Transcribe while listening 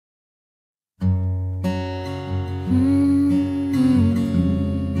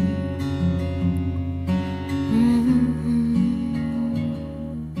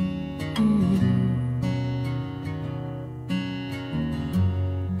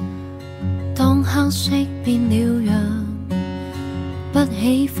當黑色變了樣，不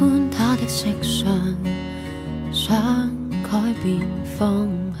喜歡它的色相，想改變方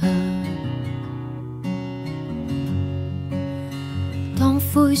向。當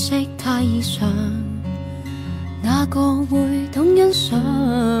灰色太異常，哪個會懂欣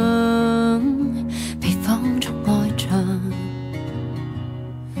賞？被放逐外牆，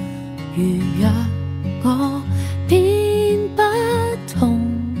如若我變不同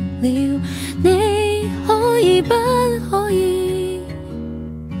了，你可以不可以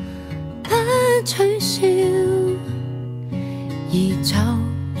不取笑？而就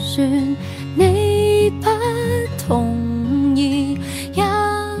算你不同意，也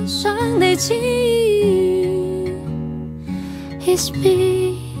想你知。It's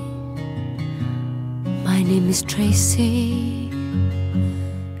me, my name is Tracey,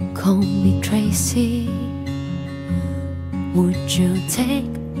 call me Tracey. Would you take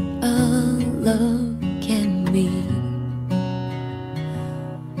a look at me?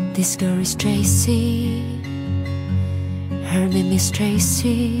 This girl is Tracey, her name is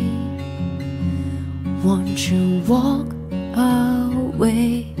Tracey. Won't you walk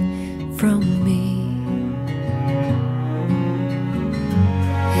away from me?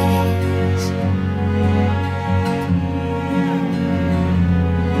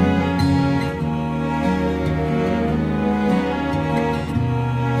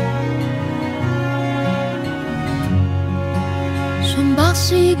純白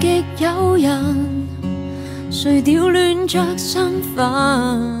是極誘人，誰調亂著身份，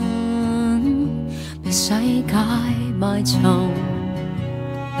被世界埋沉，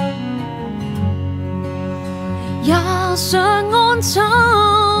也想安枕，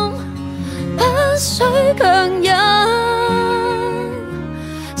不需強忍，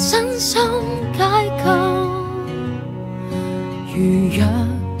身心解禁。如若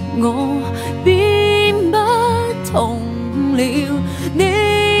我變不同了，你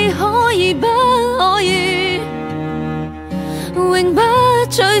可以不可以永不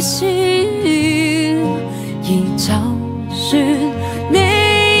取笑？而就算你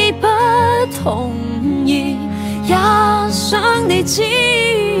不同意，也想你知。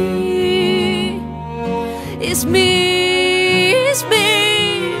It's me, it's me,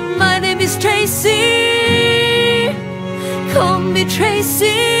 my name is Tracey, call me Tracey.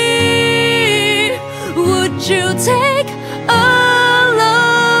 Would you take a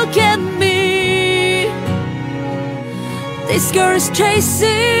look at me? This girl is Tracey,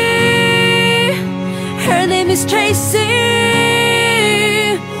 her name is Tracey.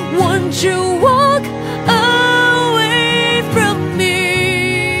 Won't you walk away from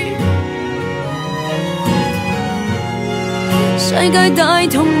me? 世界大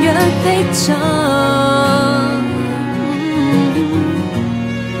同若逼真，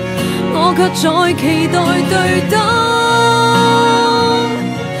我卻在期待對等。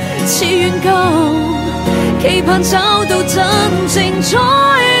似遠舊，期盼找到真正彩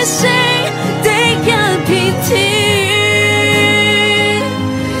色的一片天，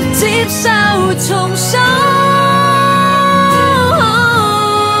接受重生。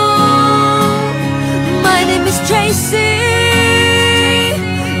My name is Tracey,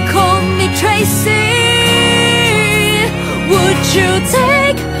 call me Tracey. Would you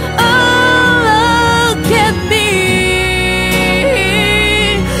take a look at me?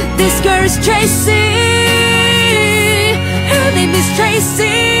 This girl is Tracey, her name is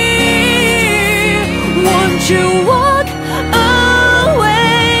Tracey. Won't you walk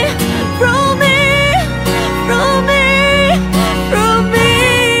away from me, from me, from me?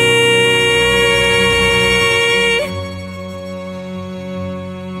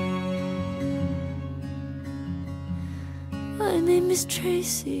 My name is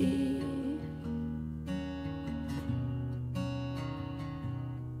Tracey.